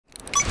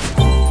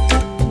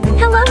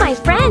my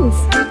friends!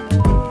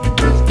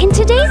 In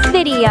today's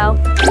video,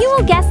 you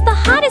will guess the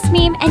hottest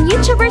meme and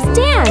YouTuber's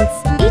dance.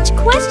 Each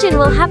question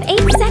will have 8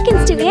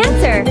 seconds to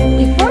answer.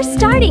 Before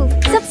starting,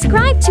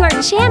 subscribe to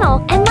our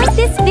channel and like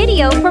this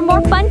video for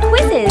more fun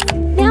quizzes.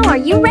 Now are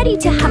you ready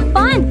to have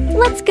fun?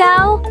 Let's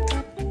go!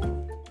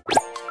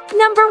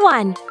 Number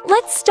 1.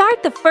 Let's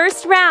start the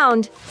first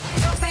round.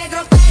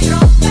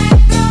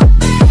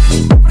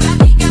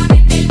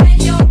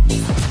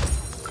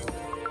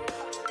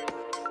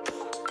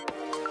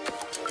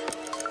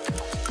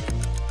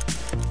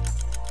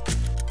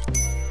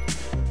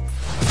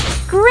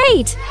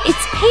 Great!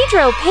 It's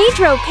Pedro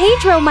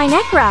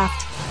Minecraft.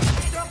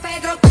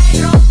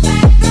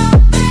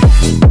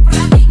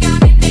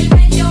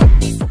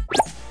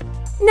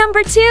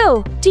 Number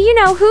 2. Do you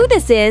know who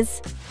this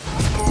is?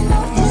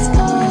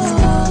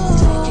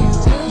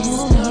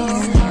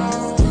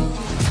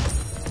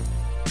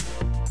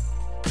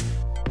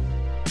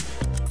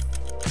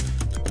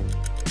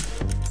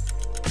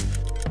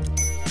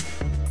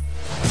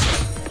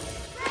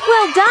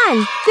 Well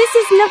done! This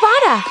is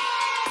Nevada.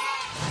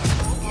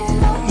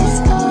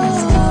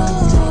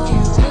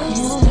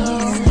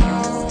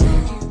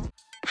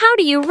 How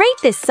do you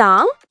rate this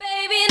song?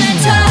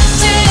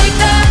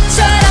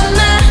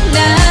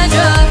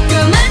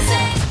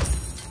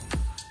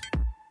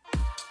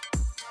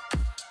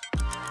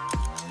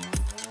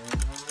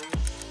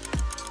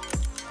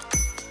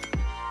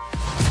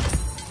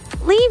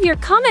 Leave your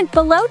comment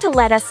below to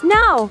let us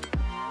know.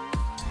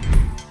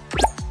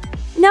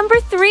 Number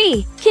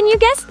 3. Can you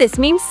guess this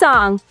meme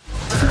song?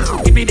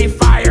 Keep it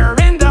fire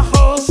in the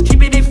holes,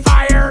 keep it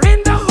fire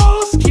in the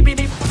holes, keep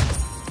it.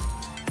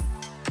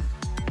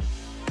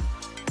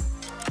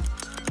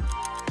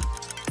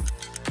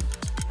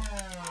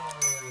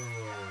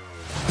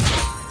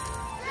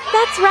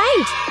 That's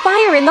right!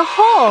 Fire in the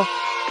hole!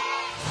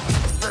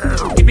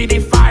 Keep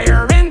it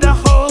fire in the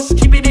holes,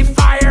 keep it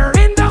fire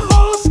in the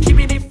holes, keep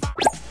it.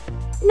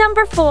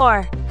 Number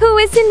 4. Who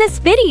is in this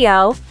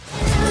video?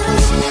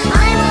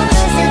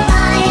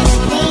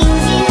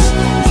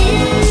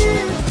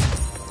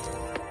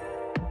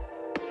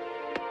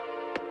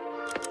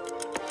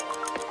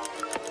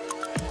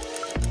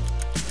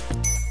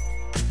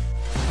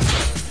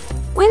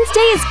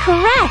 Wednesday is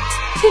correct!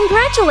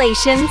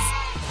 Congratulations!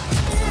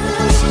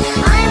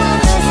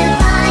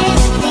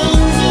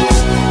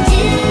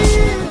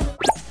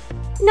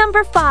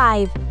 Number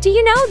 5. Do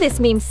you know this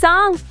meme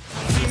song?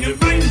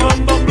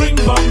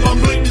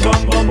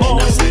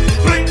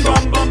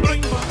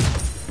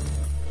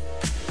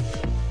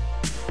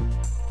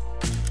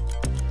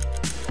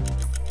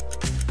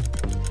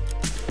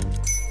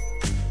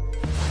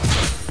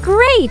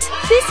 Great!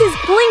 This is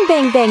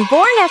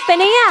Bling-Bang-Born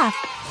FNAF.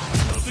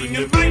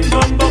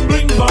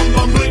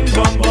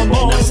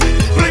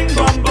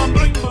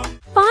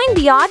 Find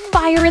the odd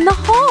fire in the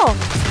hole.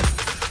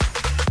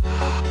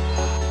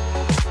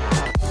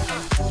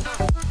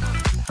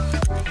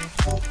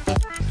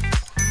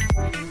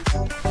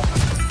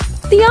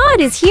 The odd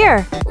is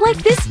here.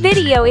 Like this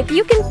video if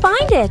you can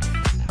find it.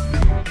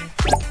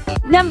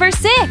 Number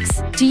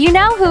 6. Do you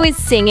know who is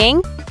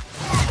singing?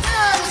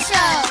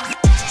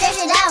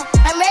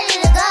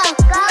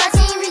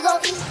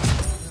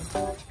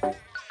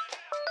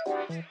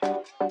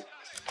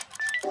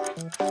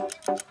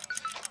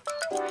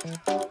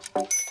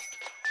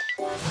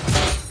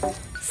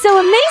 So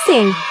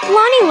amazing!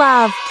 Lonnie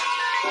Love!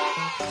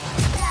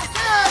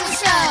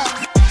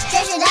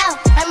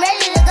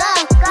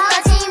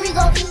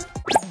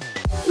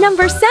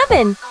 Number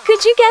 7.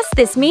 Could you guess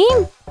this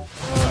meme?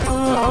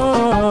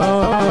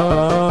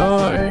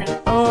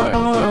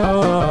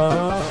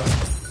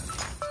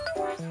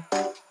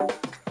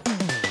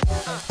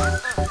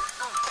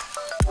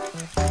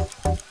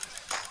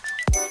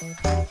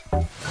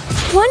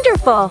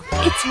 Wonderful!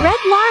 It's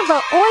red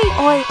larva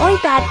oi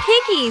bad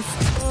piggies!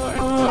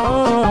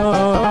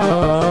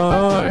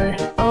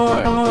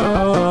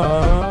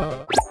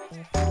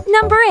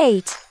 Number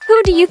 8.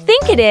 Who do you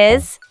think it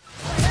is?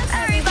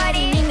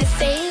 Everybody name is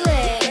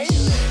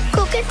Salish.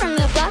 Cool kid from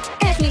the block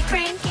has me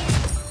cranking.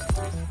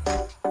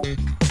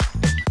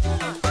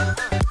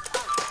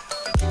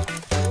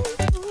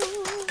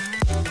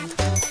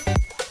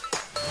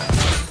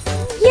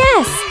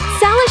 Yes!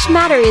 Salish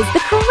Matter is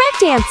the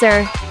correct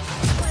answer.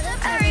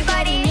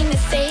 Everybody name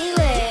is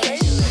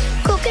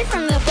Salish. Cool kid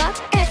from the block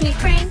has me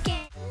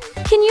cranking.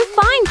 Can you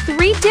find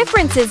 3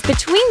 differences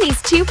between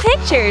these 2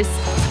 pictures?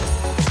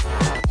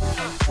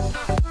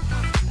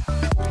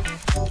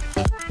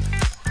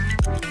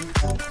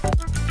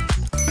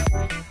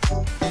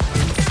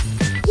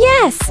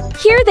 Yes,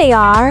 here they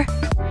are.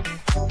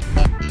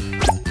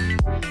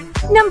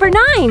 Number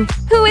 9.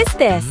 Who is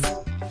this?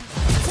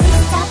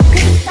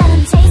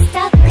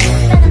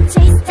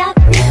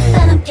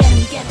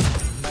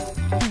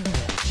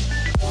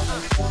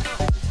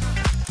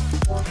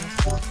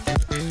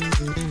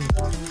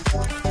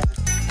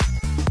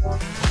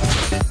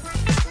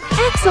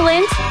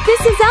 Excellent!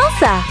 This is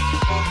Elsa.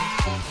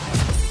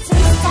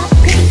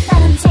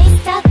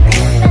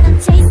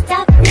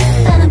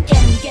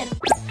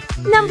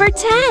 Number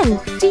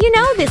 10. Do you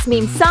know this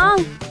meme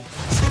song?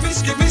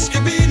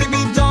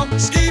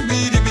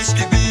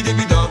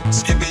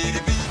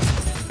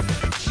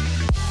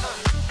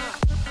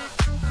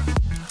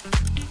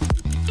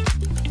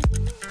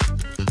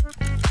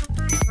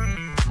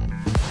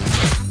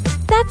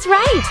 That's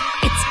right!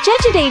 It's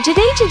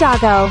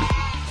Gegagedigedago.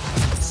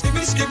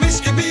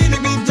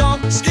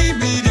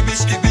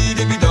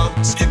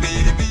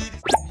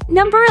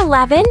 Number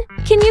 11.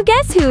 Can you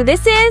guess who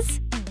this is?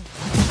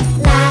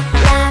 La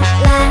la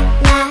la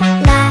la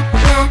la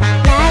la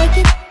like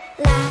it.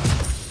 La.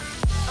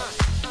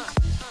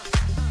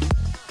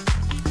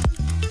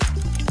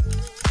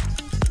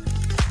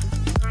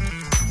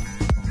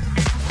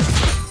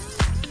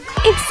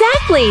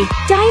 Exactly!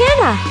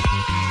 Diana!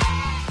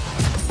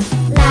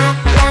 La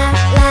la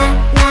la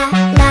la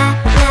la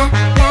la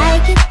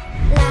like it.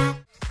 La.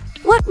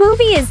 What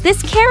movie is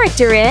this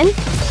character in?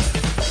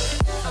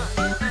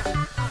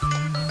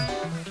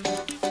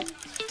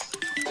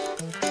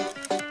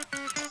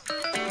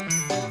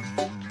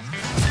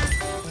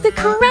 The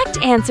correct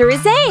answer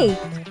is A.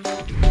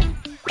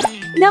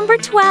 Number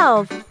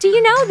 12. Do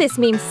you know this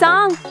meme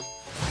song?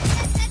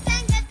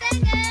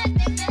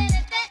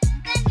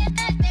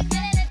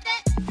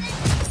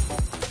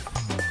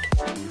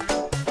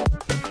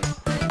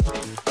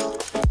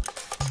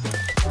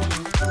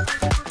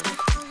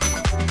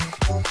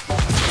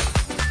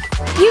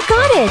 You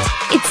got it!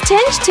 It's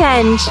Tenj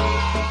Tenj.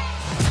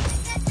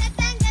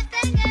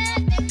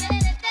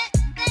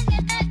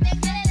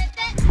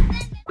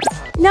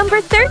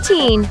 Number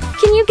 13.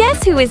 Can you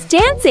guess who is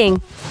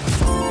dancing?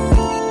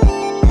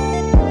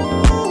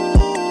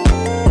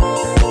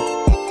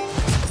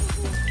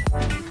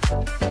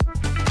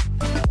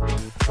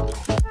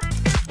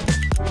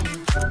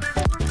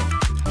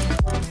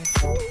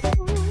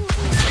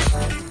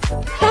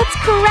 That's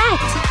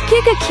correct!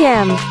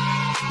 Gegagedigedago.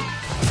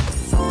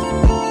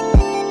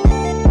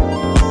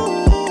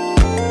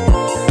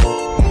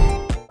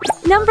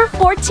 Number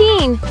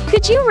 14.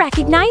 Could you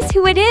recognize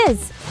who it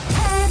is?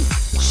 Head,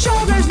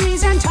 shoulders,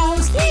 knees and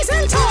toes, knees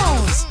and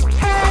toes.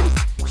 Head,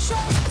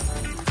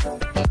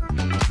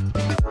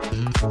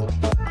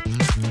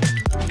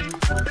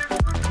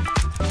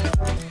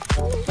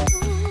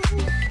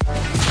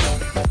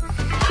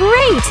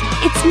 Great!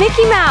 It's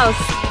Mickey Mouse.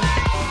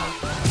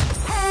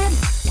 head,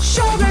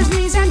 shoulders,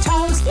 knees and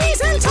toes,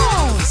 knees and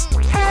toes.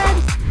 Head,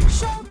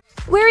 shoulders.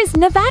 Where is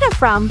Nevada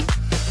from?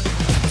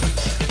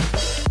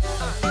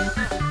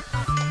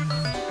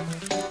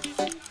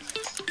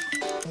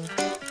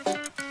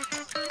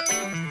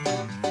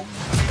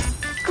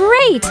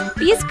 Great!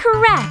 B is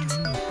correct.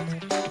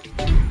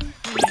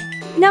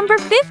 Number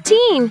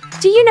 15.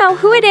 Do you know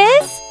who it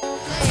is?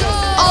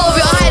 All of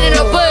you hide in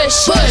a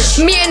bush.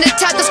 Me and the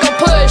top that's gonna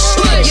push.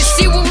 You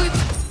see what we.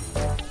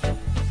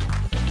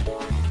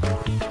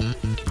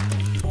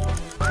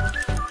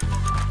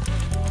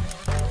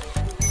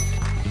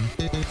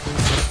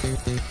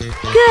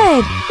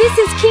 Good! This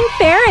is King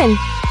Farron.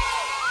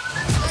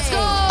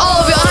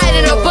 All of you hide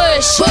in a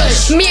bush.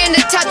 Me and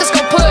the top that's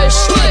gonna push.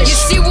 You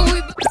see what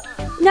we.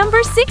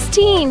 Number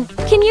 16.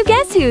 Can you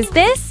guess who's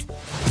this?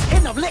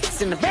 Hitting the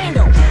licks in the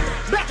bando.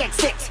 Black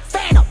X6,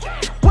 Phantom.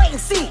 Wait and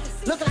see.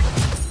 Look like.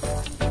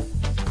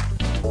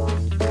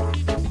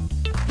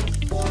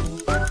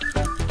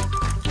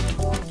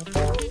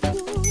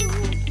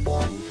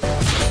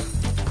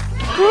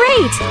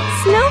 Great!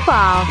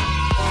 Snowball.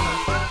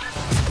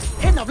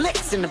 Hitting the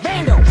licks in the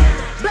bando.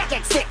 Black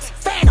X6,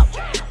 Phantom.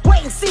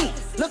 Wait and see.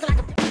 Look like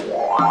a.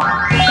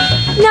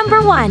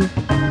 Number 1.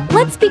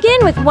 Let's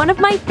begin with one of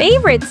my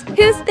favorites.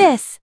 Who's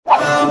this?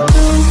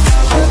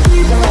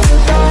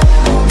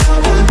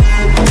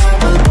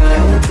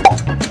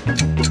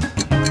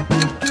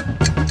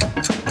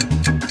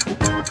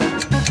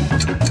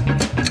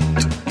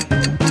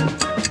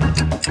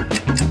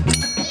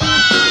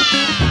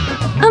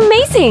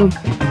 Amazing!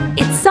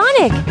 It's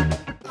Sonic!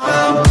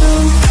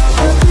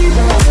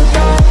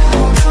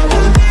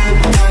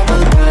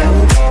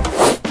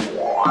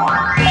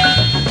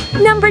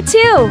 Number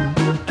 2.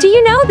 Do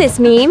you know this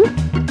meme?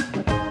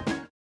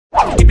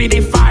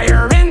 Keepity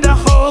fire in the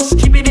holes,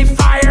 keepity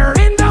fire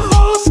in the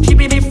holes,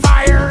 keepity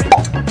fire.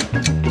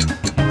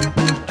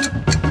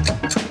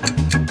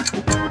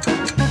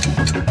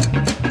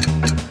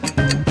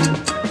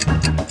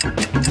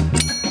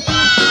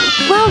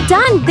 Well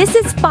done! This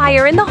is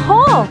Fire in the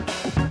Hole!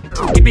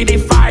 Keepity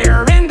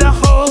fire in the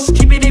holes,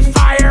 keepity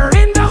fire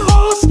in the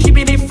holes,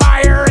 keepity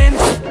fire in.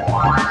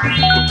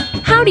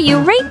 How do you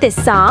rate this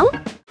song?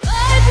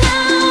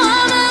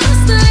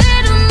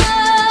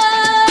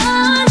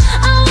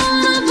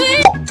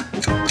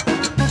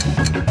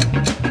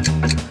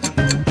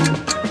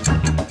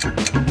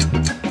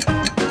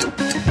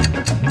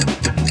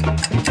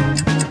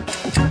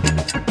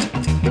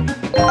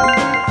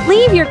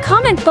 Leave your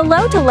comment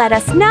below to let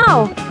us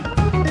know.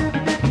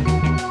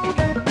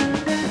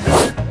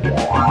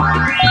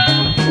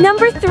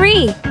 Number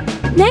 3.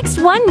 Next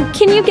one,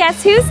 can you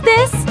guess who's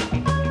this?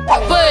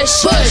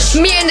 Push.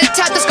 Me and the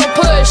top that's gonna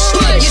push.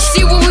 You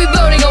see what we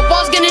building. Your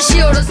boss gonna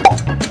shield us.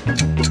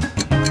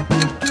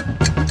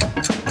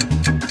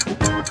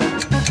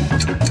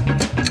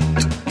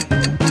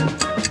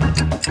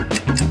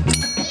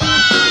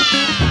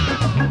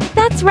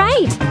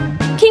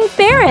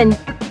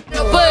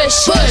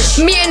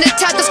 push. Me and the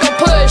top that's gon'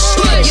 push.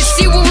 You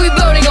see what we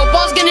building? A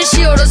wall's gonna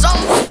shield us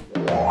all.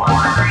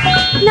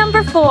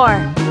 Number 4.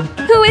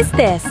 Who is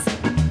this?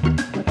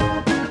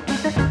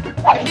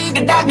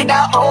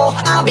 Oh,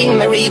 I've been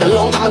married a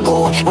long time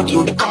ago. What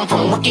year to come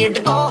from? What year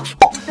to go?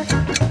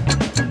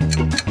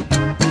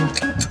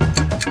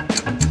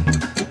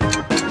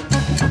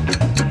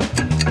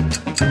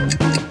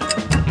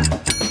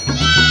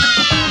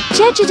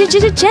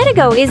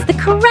 Gegagedigedago is the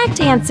correct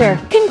answer.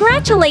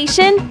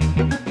 Congratulations!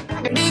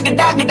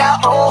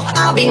 Oh,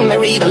 I've been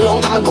married a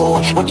long time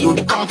ago. What year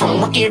to come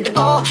from? What year to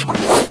go?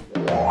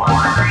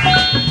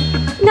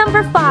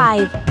 Number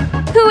 5.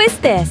 Who is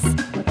this?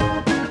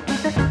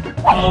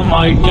 Oh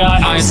my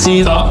God, I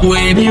see the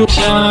way you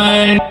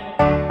shine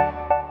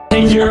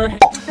in your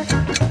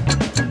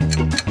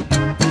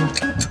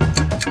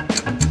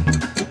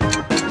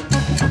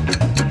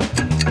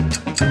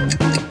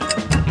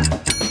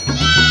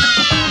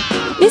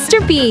Mr.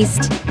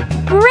 Beast.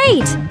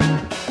 Great!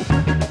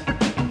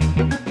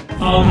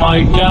 Oh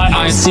my God,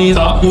 I see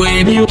the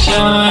way you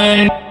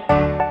shine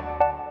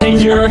in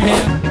your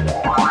head.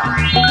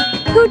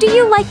 Who do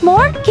you like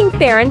more? King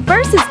Farron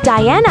versus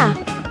Diana.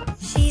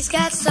 She's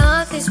got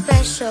something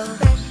special.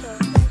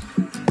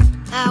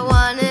 I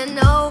wanna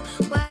know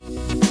what.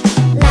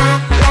 La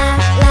la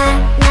la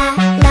la la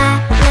la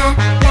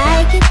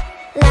like it.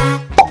 La.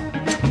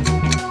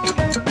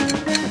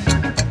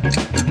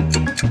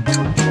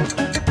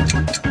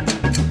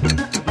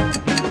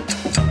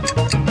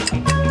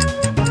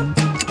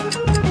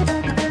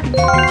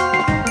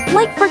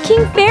 Like for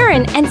King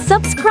Farron and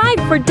subscribe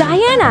for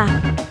Diana.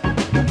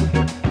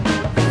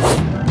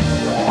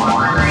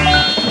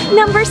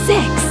 Number 6.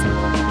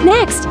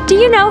 Next, do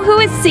you know who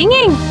is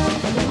singing?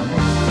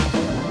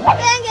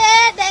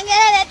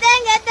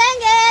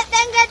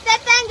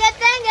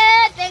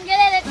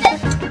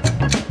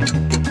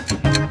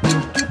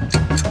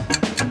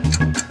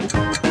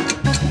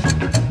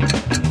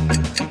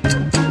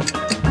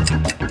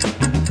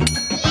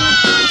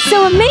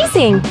 So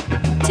amazing!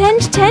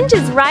 Tenj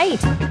is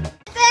right.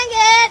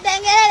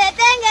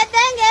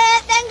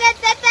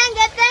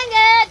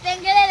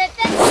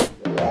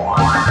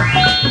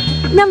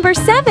 Number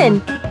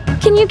 7.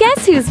 Can you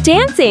guess who's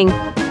dancing?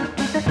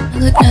 I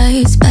look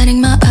nice,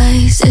 batting my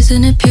eyes.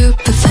 Isn't it pure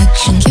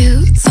perfection?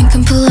 Cute, think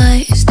I'm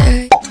polite.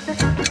 Stare.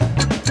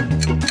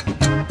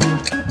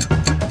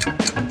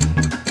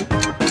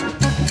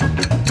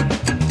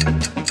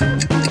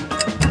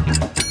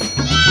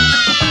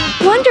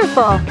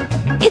 Wonderful!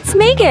 It's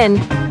Megan.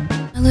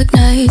 I look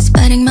nice,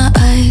 batting my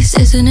eyes.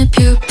 Isn't it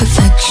pure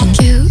perfection?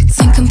 Cute,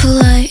 think I'm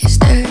polite.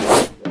 Stare.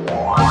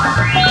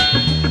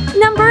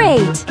 Number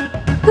 8.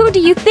 Who do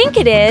you think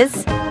it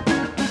is?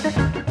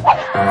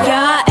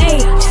 Yeah, I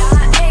ate.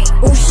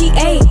 Oh, she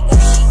ate.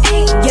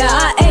 Yeah,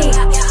 I ate.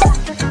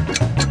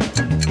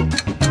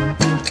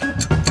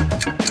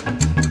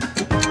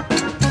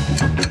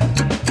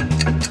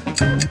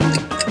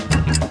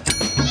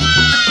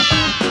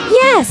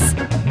 Yes!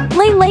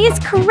 Lele is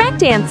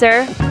correct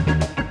answer.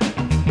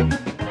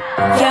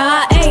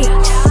 Yeah, I ate.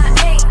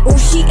 Oh,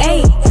 she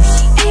ate.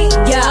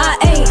 Yeah, I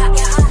ate.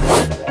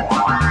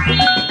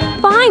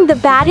 Find the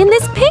bat in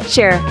this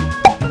picture.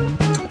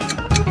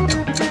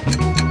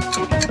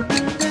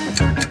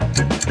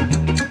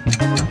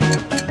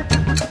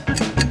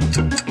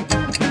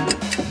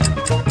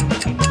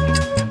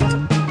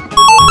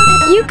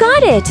 You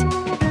got it!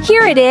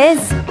 Here it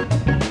is.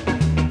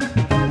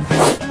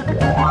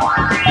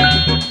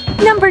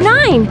 Number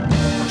 9.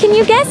 Can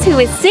you guess who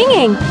is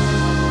singing?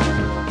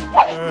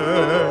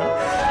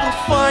 I'll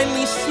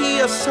finally see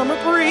a summer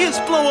breeze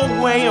blow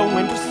away a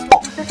winter storm.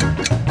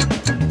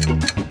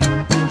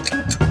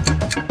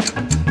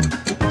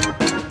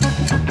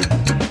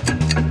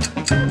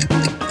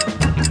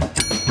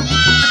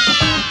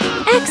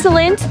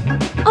 Excellent!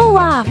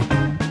 Olaf.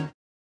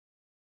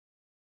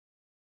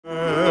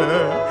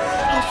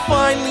 I'll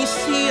finally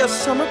see a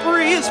summer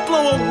breeze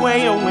blow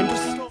away a winter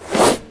storm.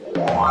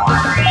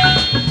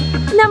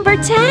 Number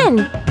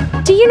 10.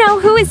 Do you know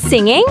who is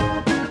singing?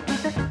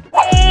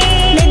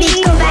 Maybe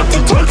go back to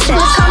Texas. The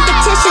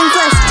competition's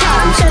less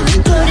tough, so you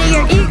go to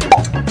your ego.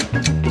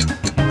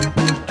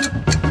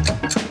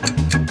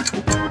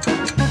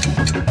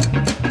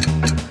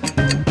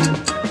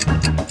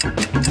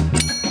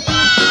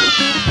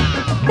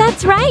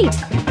 That's right!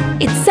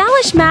 It's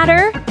Salish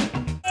Matter.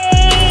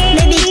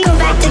 Maybe go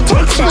back to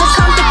Texas. The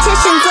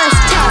competition's less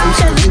tough,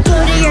 so you go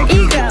to your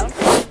ego.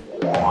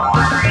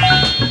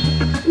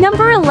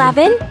 Number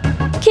 11.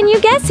 Can you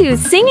guess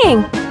who's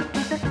singing?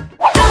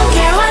 Don't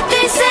care what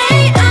they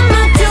say, I'm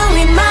not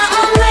doing my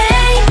own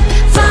way.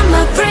 Find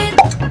my friend.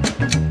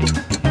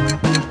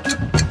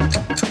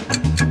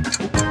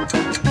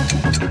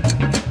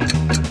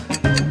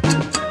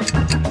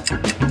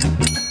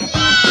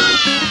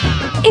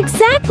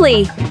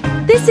 Exactly!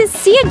 This is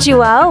Sia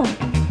Duo.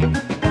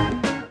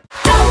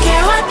 Don't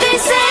care what they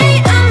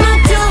say, I'm not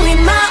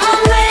doing my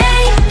own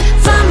way.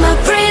 Find my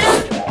freedom.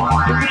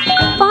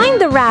 Find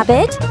the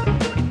rabbit.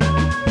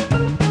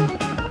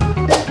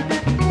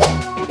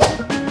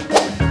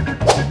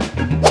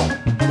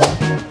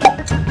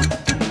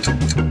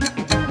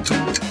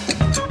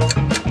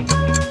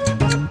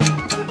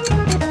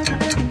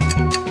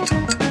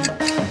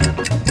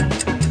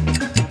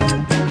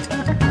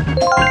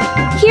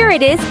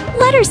 it is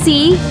letter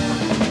C.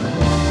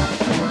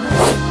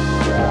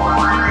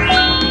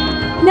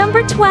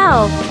 Number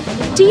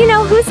 12. Do you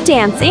know who's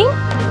dancing?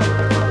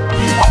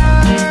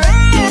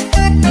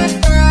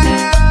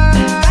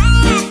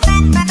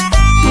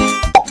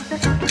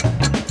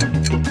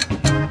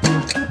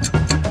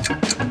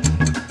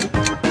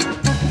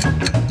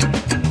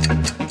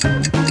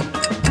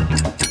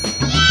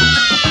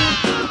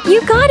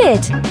 You got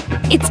it!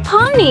 It's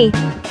Pomni!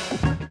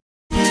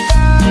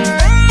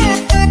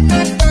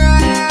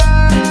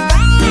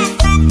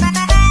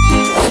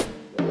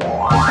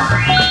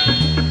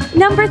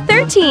 Number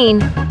 13.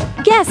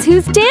 Guess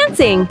who's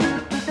dancing?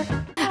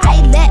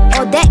 I let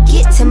all that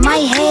get to my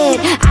head.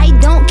 I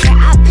don't care,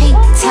 I paint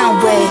the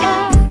town red.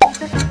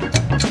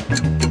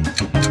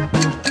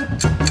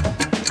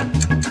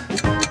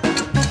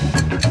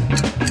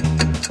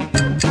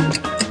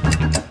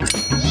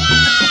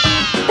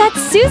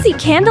 That's Susie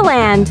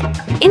Candeland.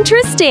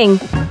 Interesting.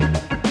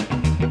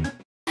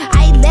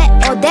 I let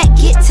all that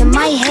get to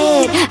my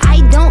head.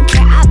 I don't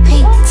care, I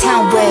paint the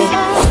town red.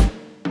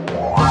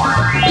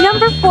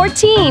 Number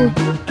 14.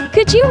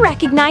 Could you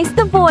recognize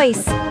the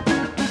voice?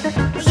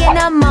 In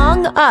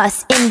Among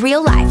Us in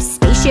real life,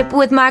 spaceship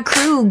with my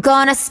crew,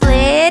 gonna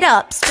split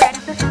up.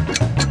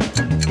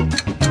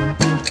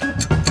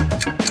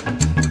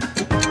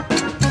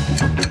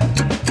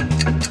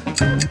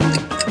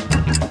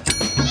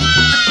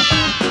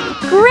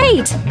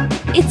 Great!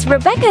 It's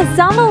Rebecca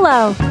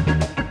Zamolo.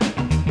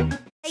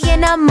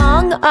 In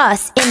Among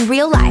Us in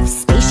real life,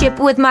 spaceship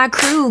with my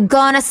crew,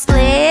 gonna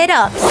split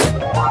up.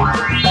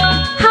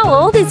 How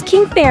old is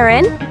King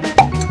Theron?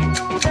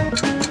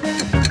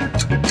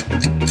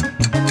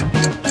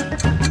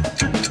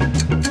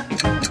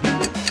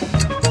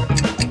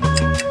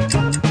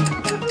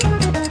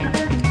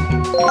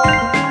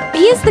 B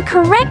is the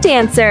correct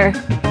answer.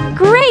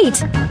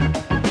 Great!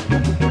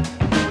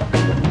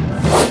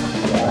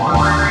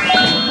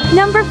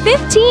 Number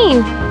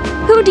 15.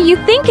 Who do you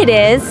think it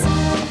is?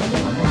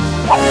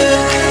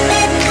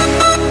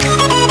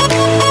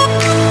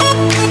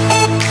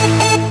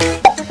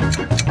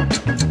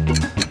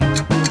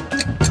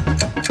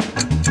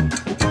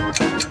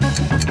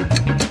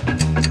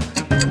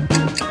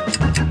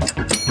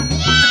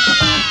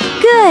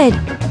 Good!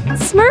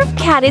 Smurf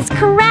Cat is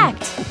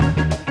correct.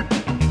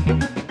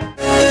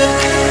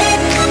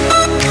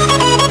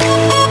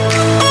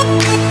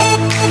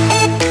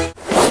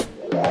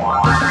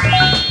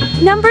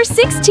 Number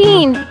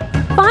 16.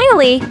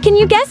 Finally, can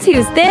you guess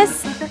who's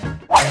this?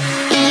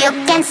 You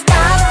can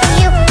stop,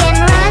 you can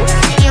run,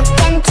 you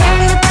can turn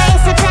the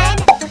pace of time.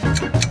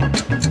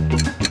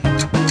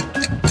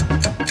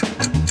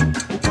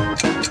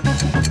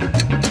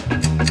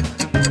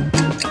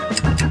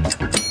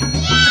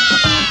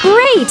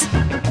 Great!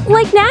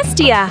 Like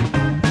Nastia.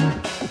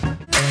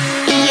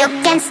 You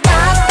can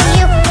stop,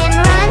 you can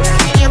run,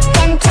 you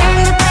can turn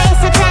the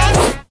pace of time.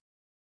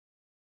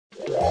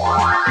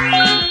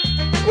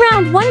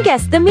 Round 1,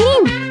 guess the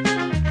meme.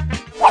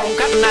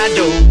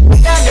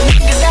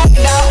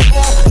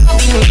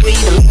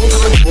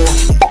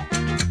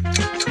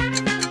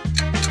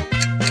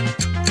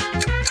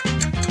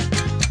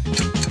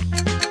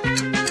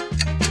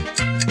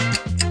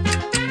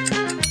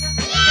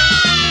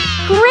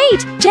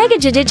 Great!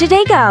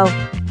 Gegagedigedago.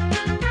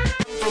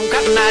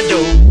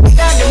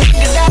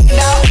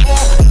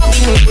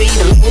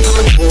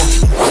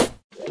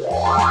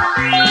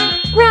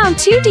 Round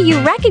 2, do you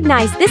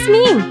recognize this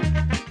meme?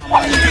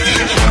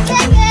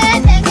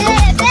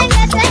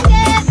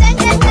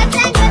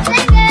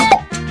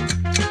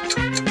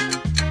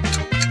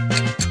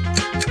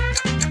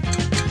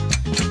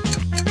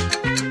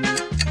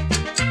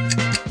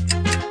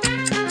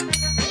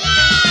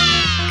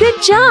 Good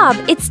job!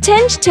 It's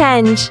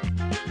Tenj.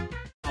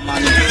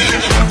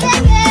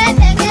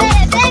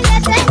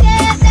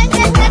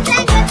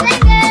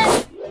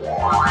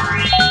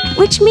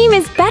 Which meme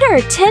is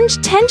better,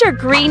 Tenj or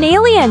Green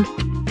Alien?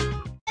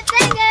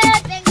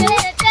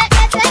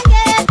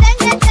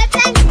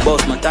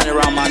 Both my turn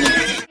around, man.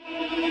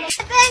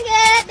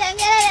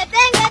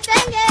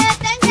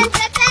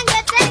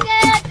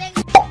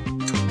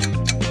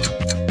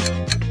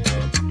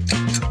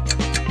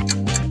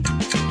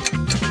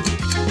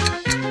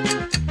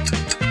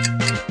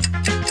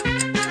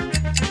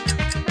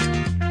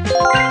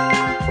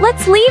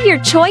 Let's leave your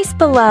choice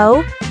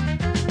below.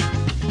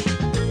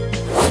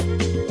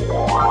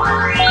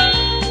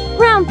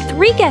 Round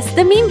 3, guess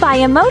the meme by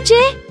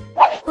emoji.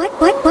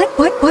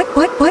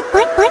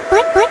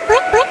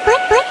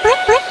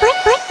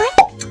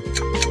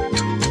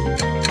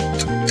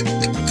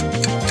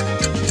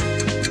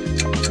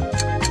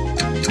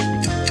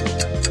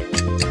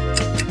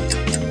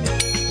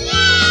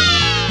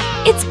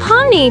 It's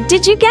Pomni.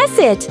 Did you guess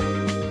it?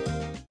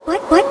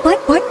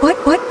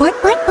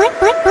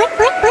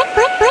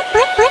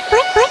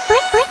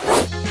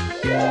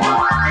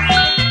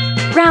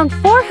 Round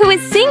 4, who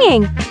is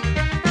singing?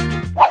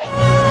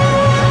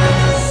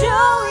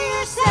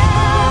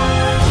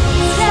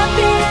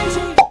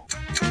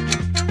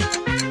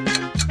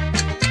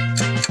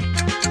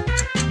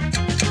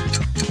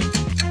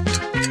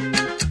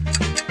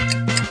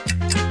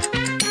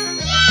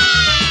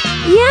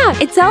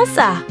 it's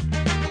Elsa.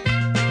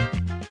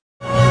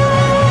 Show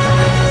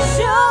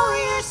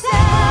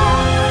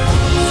yourself.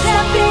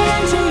 Step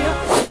into your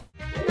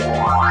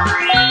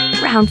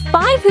Round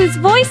 5, whose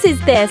voice is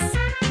this?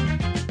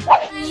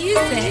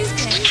 Music.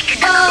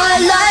 I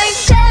like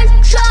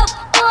ketchup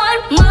on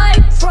my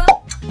fries.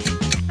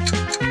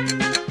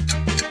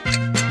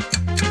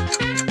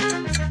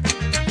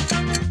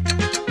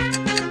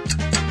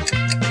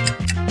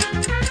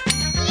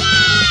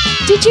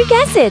 Did you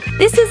guess it?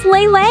 This is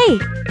Lele.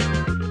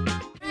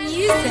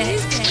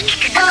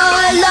 Music.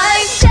 I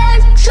like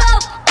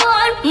ketchup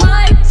on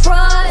my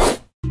fries.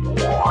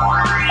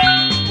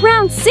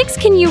 Round 6,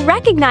 can you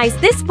recognize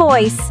this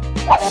voice?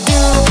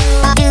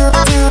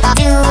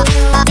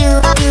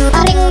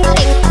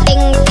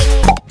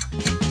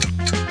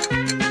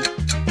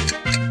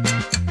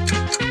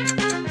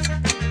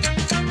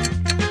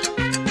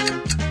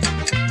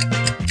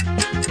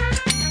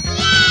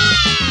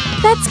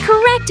 That's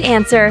correct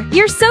answer.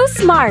 You're so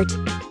smart.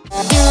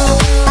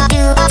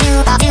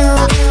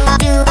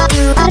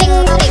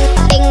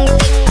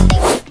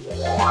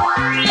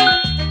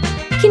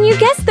 Can you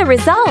guess the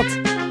result?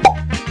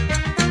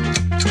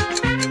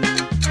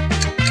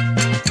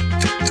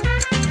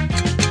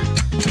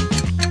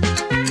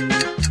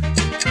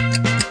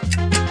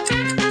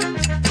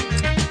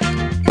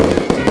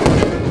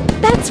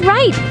 That's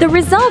right. The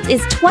result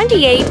is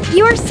 28.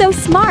 You are so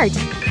smart.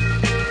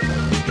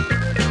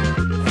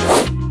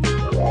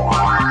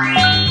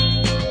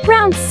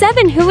 Round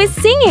 7, who is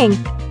singing?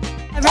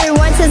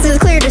 Everyone says it's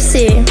clear to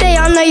see. They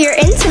all know you're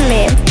into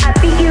me. I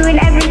beat you in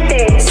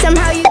everything.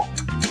 Somehow you...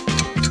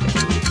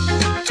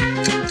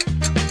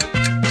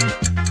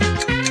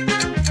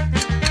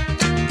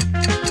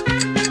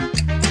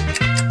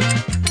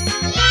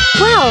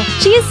 Wow,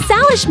 she is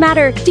Salish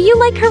Matter. Do you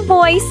like her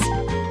voice?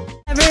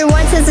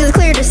 Everyone says it's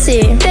clear to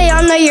see. They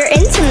all know you're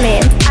into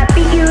me. I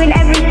beat you in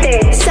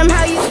everything.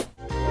 Somehow you...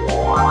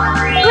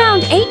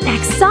 Round 8,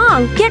 next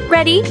song. Get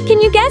ready.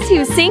 Can you guess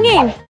who's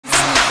singing?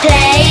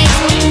 Play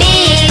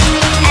me,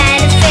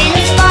 anything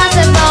is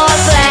possible.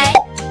 Play.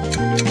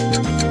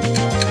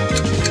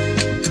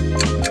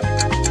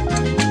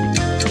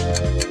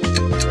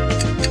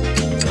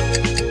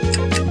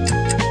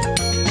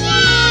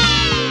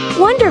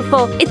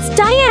 Wonderful. It's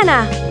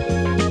Diana.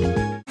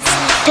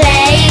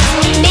 Play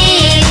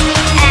me,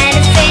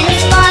 anything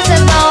is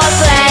possible.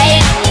 Play.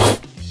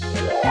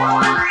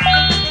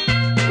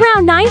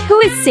 Round 9, who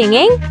is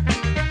singing?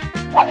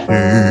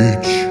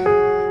 Peach,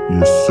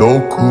 you're so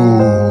cool.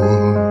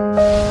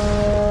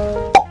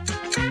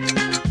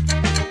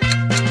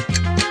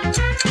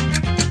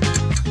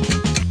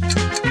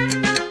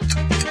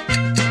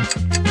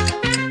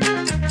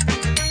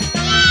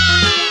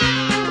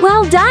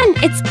 Well done.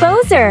 It's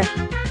Bowser.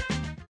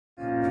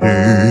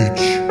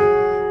 Peach,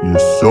 you're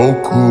so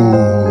cool.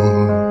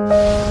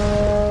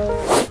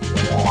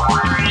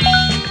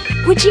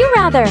 Would you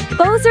rather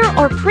Bowser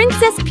or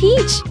Princess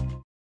Peach?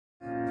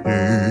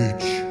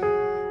 Peach,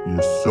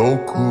 you're so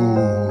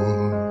cool.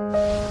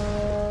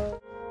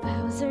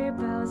 Bowser,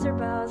 Bowser,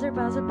 Bowser,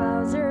 Bowser,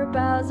 Bowser,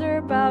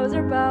 Bowser,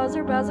 Bowser,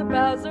 Bowser, Bowser,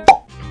 Bowser.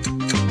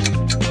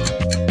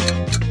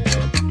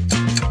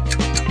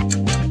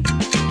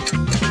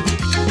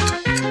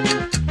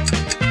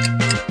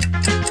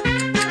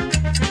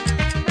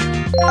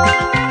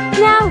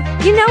 Now,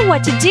 you know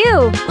what to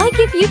do. Like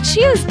if you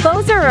choose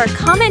Bowser or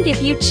comment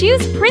if you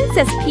choose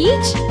Princess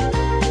Peach.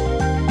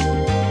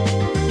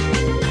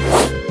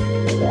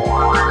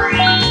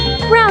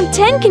 Round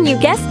 10, can you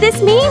guess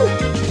this meme?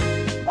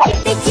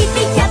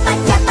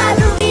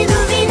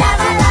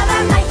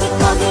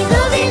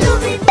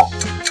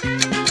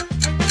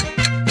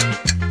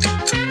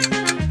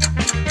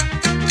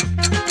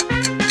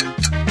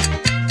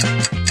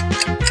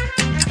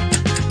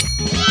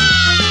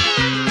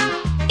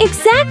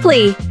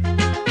 Exactly!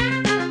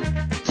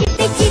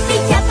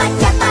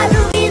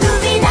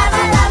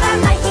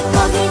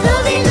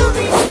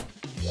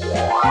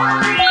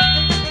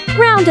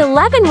 Round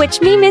 11,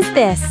 which meme is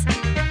this?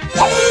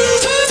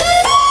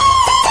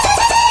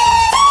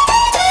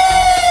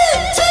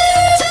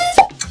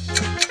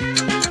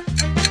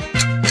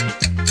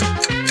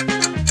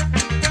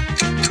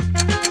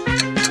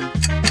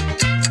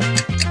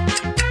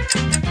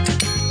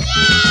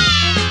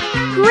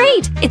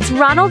 Great! It's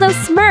Ronaldo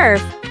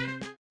Smurf.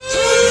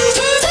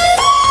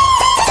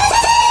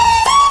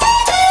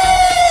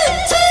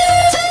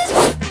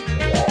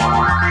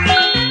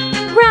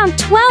 Round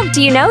 12,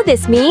 do you know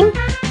this meme?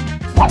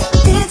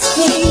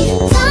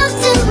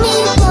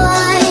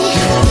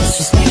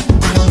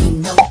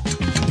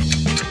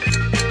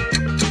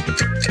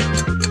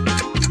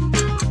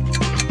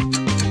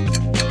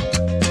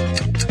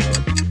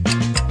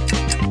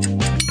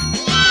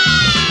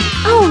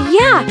 Oh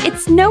yeah,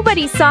 it's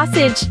Nobody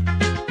Sausage.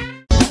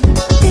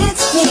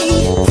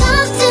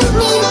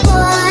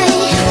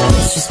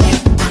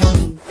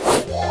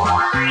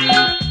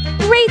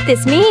 Rate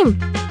this meme.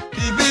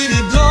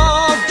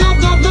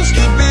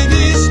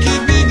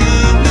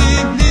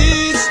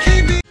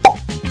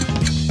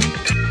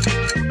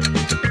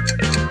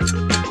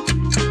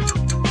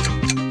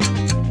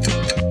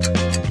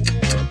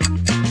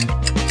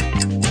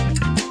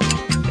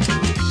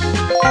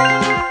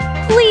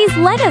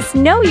 Let us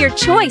know your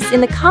choice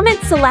in the comment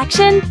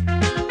section.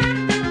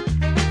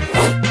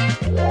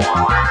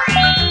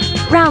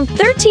 Round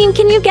 13,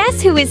 can you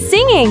guess who is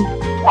singing?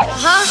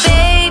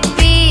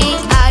 Baby,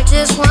 I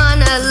just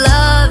wanna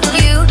love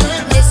you.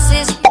 This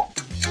is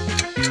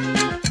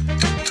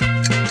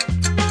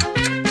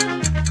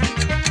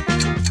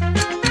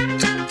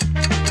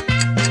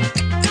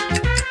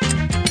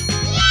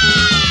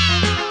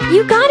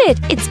You got it!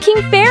 It's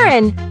King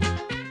Farron.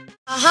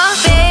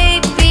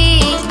 Baby,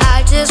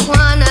 I just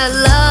wanna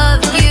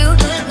love you.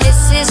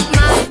 This is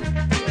my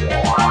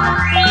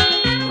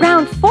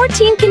Round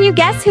 14, can you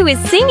guess who is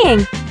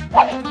singing?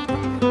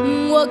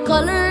 What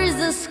color is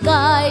the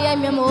sky? Ay,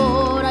 mi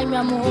amor, ay, mi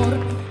amor.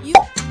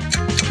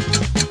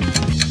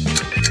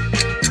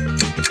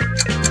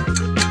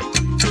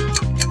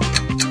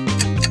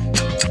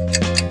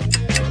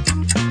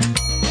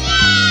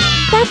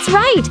 That's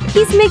right!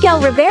 He's Miguel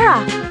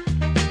Rivera.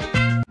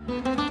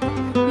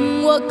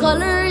 What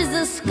color is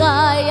the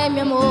sky? Ay,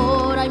 mi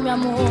amor, ay, mi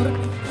amor.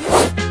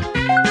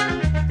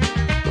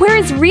 Where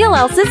is real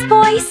Elsa's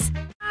voice?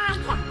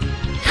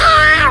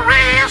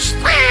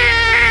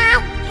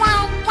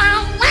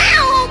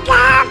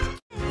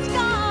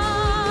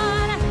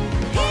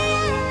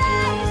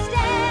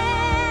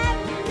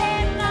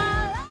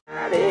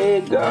 Let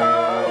it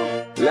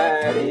go,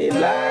 let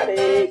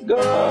it go,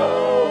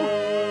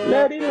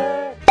 let it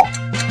let.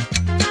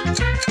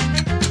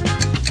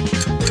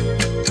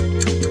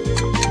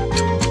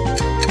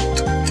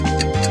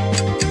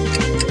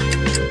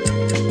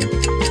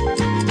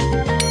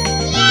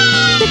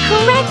 The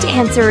correct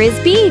answer is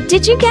B.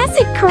 Did you guess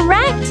it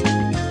correct?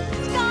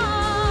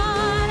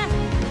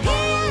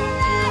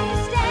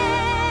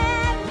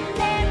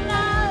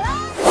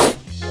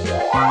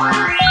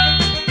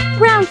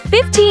 Round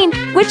 15.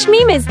 Which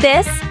meme is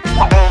this?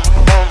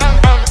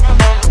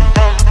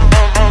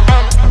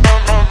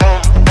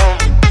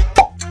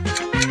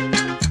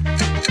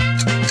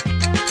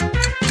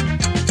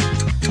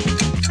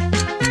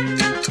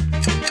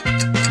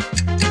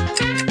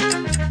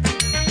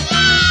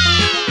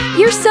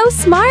 You're so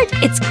smart!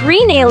 It's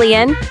Green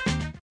Alien.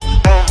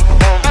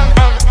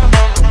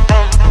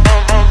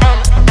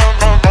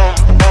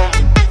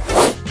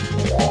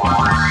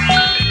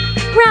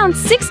 Round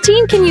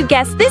 16, can you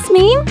guess this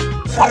meme?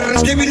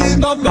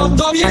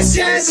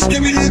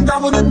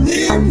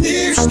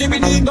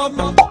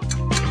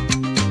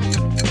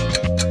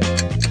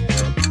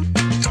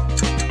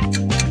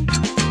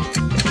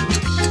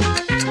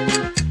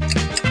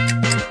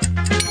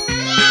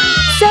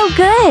 So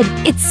good!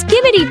 It's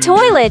Skibbity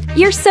Toilet.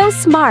 You're so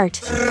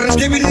smart.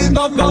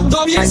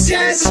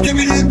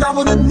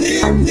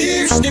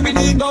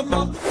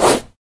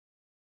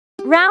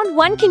 Round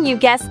 1, can you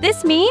guess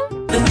this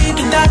meme?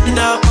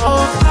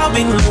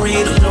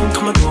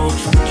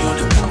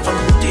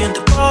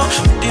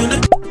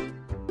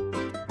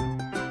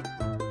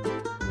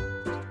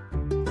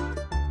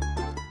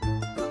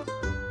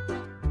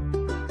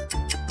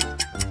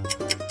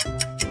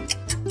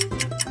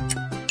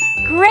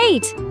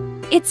 Great!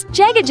 It's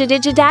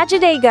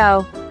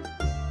Gegagedigedagedago.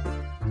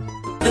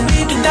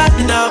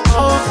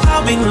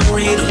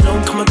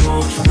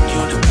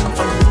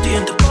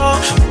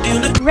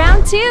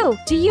 Round 2.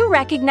 Do you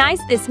recognize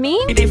this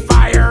meme? Keep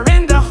fire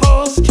in the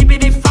holes, keep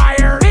it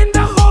fire in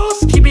the holes,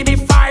 keep it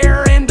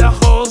fire in the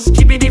holes,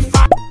 keep it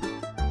fire.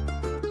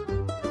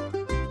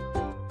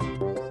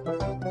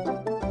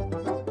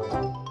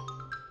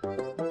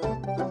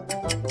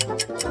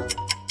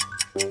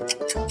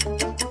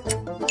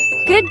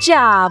 Good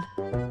job!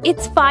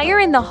 It's fire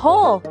in the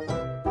hole.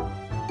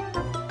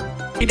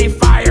 Keep it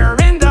fire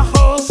in the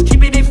holes,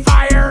 keep it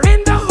fire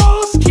in the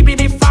holes, keep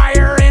it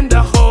fire in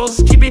the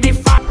holes, keep it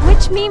fire.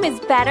 Which meme is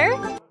better?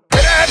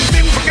 It has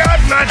been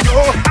forgotten, I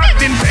know. I've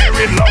been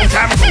buried long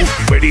time ago.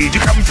 Where did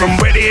you come from?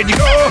 Where did you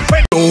go?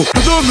 Where Oh,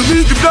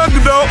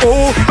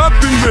 I've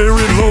been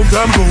married a long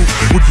time ago.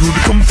 Where did you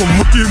come from?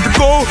 Where did you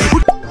go?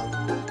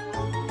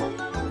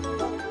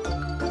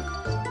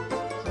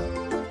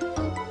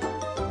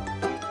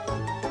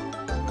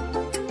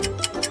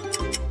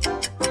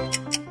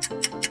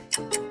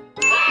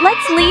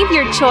 Let's leave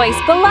your choice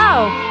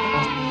below.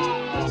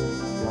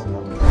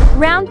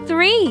 Round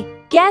 3.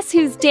 Guess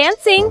who's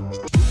dancing?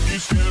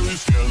 Scary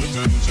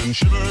skeletons and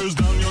shivers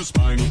down your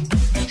spine.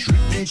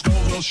 Shrieking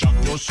skulls will shock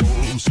your soul,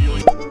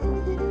 sealing.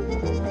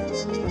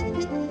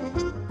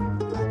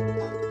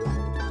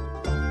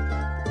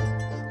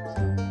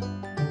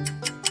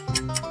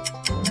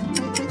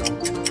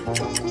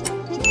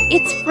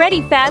 It's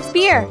Freddy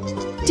Fazbear.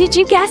 Did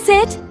you guess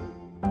it?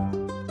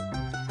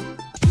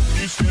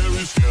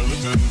 Scary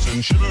skeletons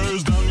and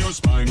shivers down your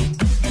spine.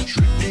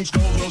 Shrieking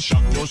skulls will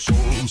shock your soul,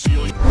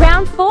 sealing.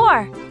 Round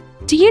 4.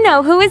 Do you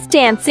know who is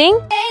dancing?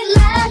 Hey,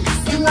 love,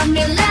 listen, love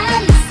me,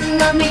 listen,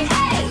 love me.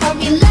 Hey, love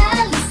me,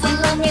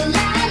 listen, love me,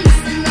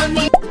 listen, love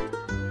me.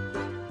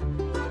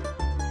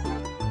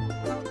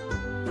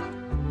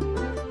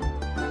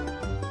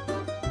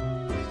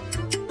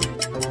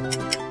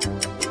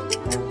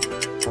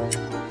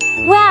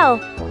 Well,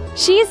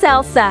 she's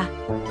Elsa.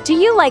 Do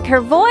you like her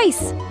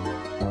voice?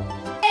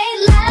 Hey,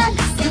 la,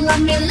 listen,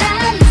 love me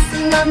la,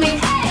 listen, love me,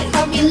 hey,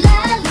 love me la,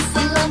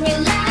 listen, love me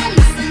la,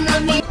 listen,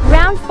 love me.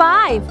 Round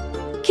 5.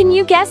 Can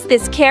you guess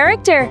this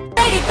character?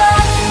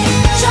 Ladybug,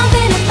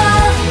 jumping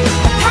above,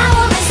 the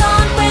power is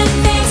on when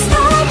things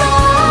go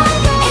wrong.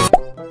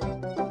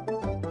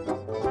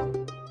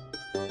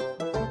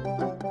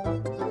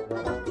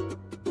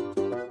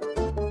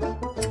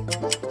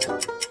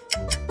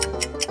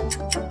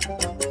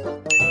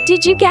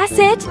 Did you guess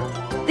it?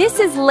 This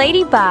is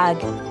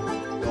Ladybug.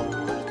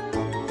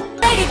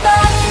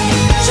 Ladybug,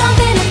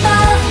 jumping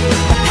above,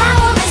 the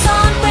power is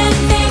on when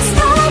things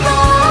go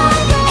wrong.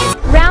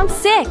 Round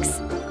 6.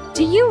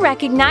 Do you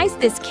recognize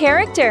this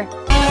character?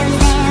 Dance,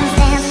 dance,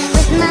 dance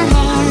with my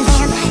hands,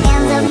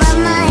 hands above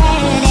my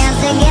head, dance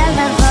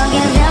together,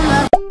 forget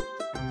them.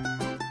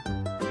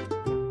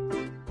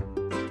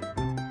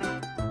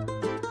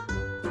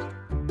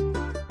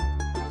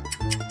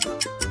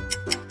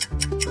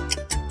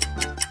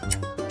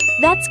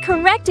 That's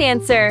correct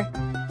answer.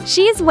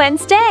 She's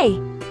Wednesday.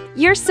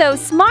 You're so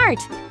smart.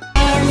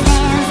 Dance,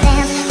 dance,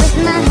 dance with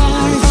my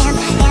hands,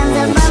 hands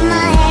above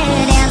my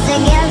head, dance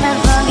together,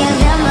 forget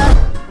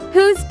them.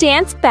 Who's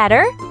danced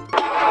better? I'll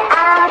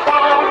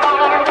dance,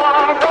 dance,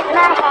 dance with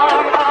my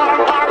hands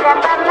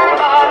above my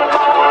head.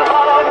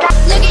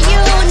 Look at you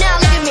now,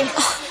 look at me.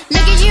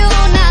 Look at you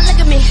now, look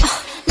at me.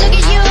 Look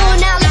at you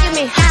now, look at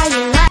me. How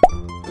you like?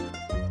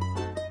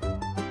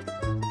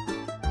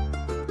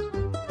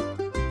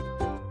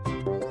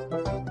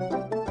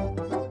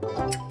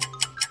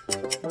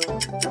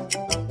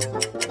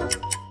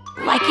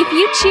 Like if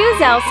you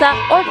choose Elsa,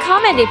 or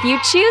comment if you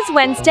choose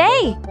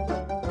Wednesday.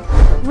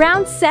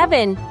 Round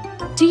 7.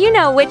 Do you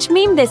know which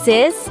meme this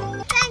is?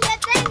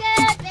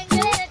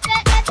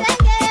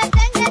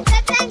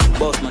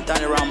 Boss man,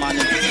 turn around, man.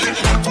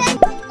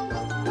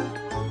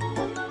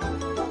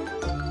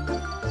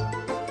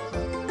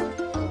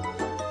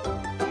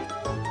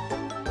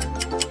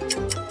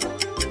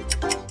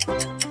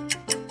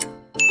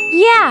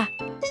 Yeah,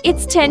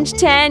 it's Tenj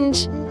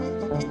Tenj.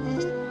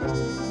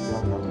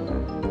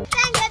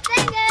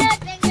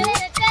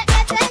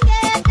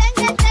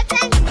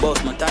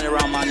 Boss man, turn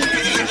around, man.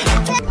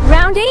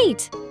 Round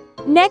 8.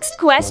 Next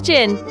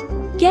question.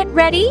 Get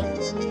ready.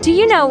 Do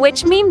you know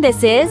which meme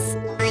this is?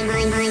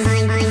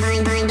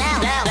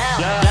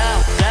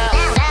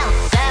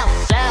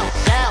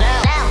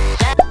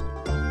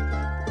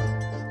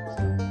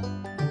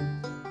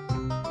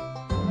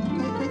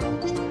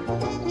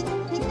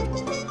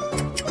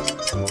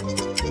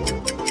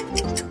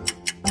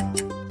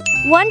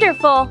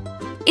 Wonderful.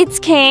 It's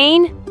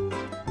Kane.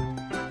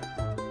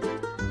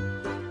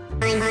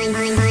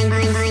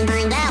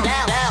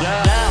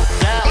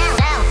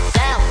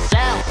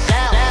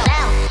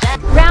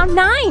 Round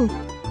 9.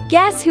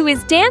 Guess who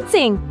is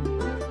dancing?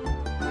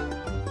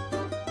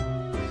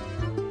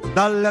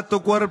 Dale a tu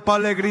cuerpo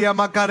alegría,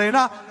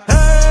 Macarena.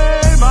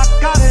 Hey,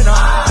 Macarena.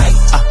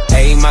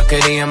 Hey,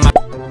 Macarena.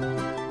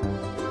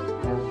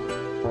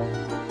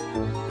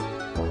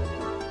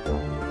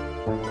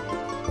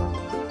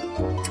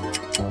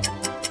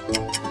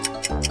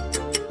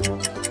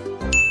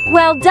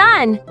 Well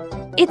done.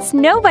 It's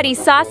nobody's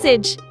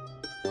sausage.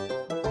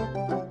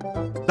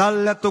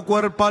 Dale a tu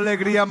cuerpo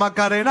alegría,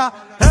 Macarena.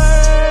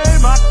 Hey,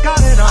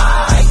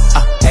 Macarena.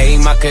 Hey,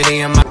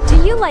 Macarena. Do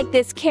you like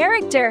this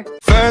character?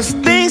 First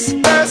things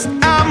first,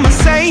 I'ma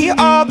say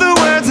all the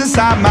words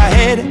inside my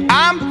head.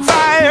 I'm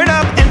fired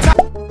up and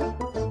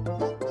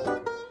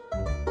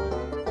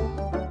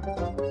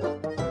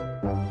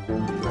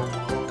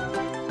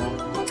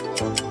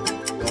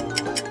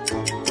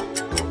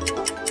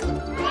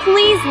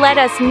Please let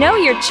us know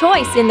your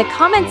choice in the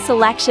comment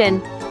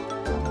section.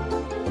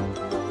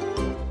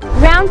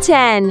 Round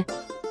 10.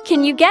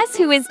 Can you guess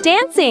who is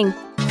dancing?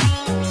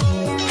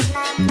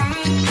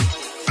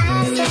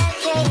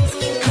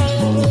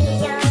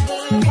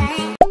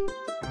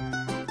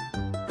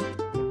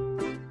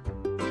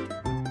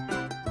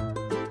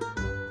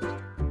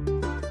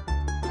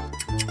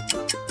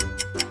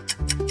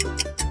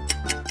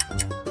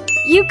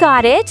 You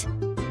got it.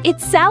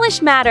 It's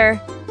Salish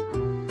Matter.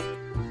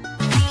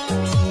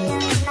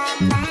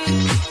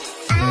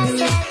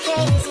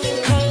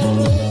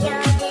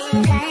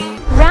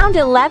 Round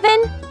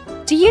 11.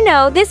 Do you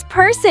know this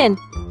person?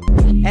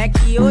 É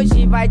que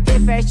hoje vai ter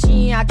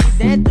festinha aqui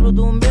dentro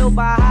do meu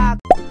barraco.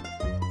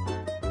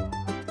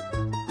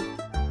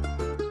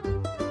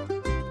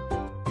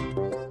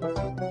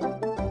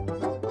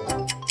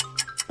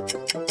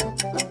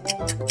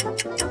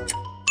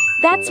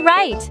 That's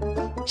right.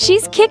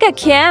 She's Kika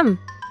Kim.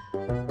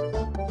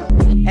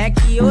 É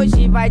que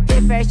hoje vai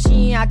ter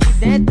festinha aqui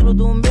dentro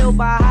do meu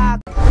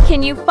barraco.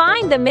 Can you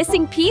find the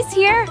missing piece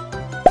here?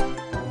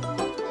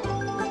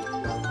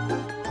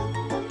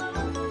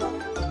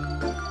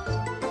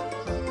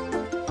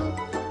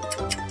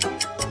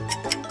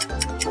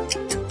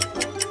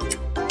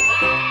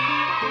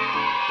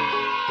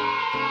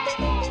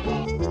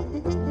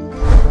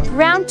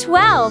 Round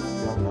 12.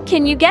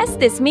 Can you guess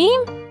this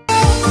meme?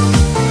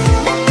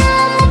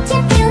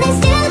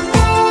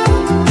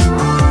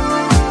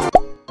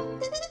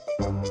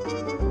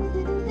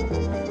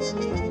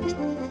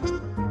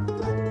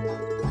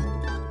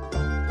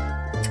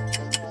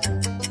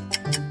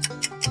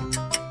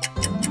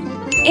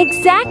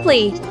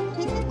 quickly.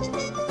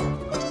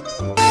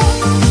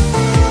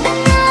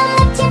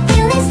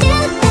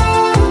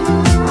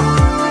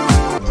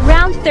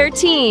 Round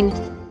 13.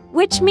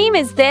 Which meme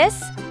is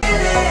this?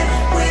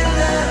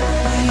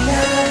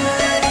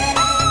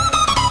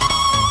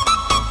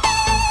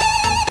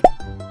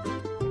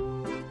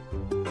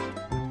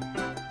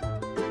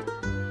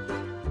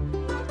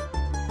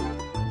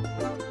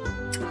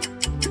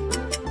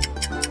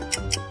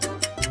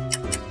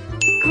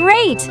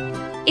 Great!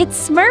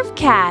 It's Smurf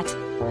Cat.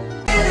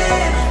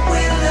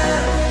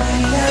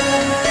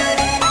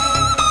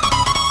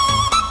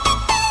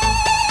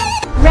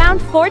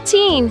 Round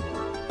 14.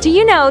 Do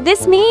you know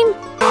this meme?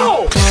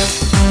 Oh!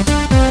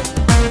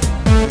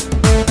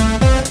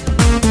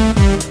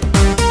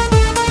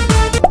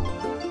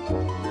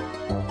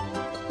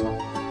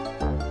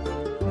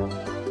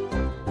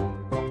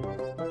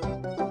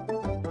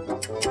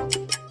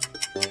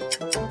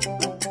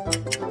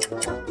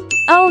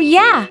 Oh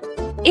yeah!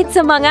 It's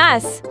Among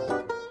Us.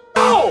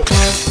 Oh!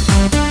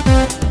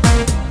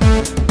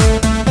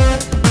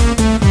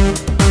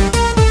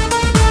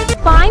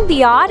 Find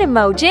the odd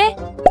emoji.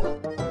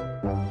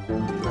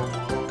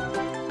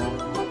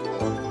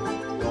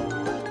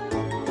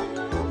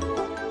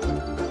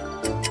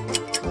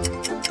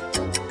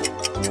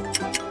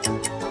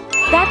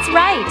 That's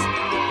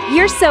right.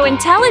 You're so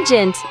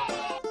intelligent.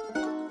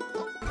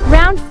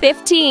 Round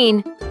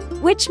 15.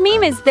 Which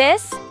meme is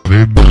this?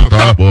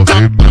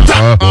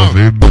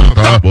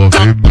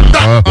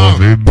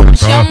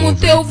 Chamo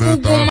teu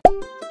vulgo.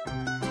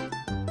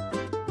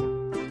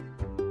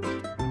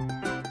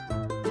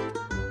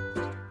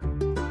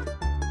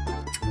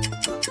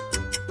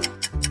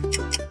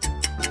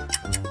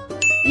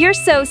 You're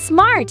so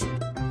smart.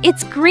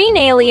 It's Green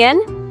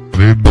Alien.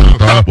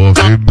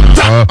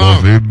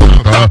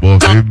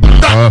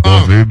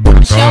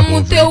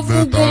 Chamo teu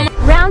vulgo.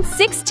 Round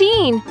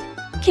 16.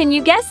 Can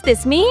you guess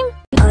this meme?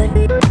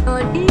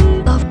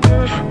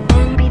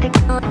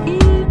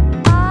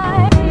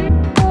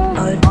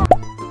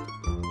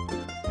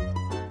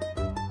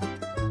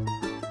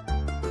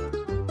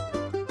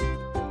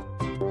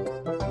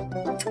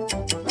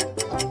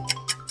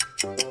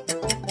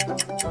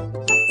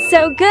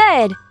 So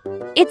good!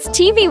 It's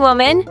TV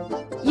Woman!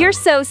 You're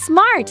so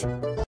smart!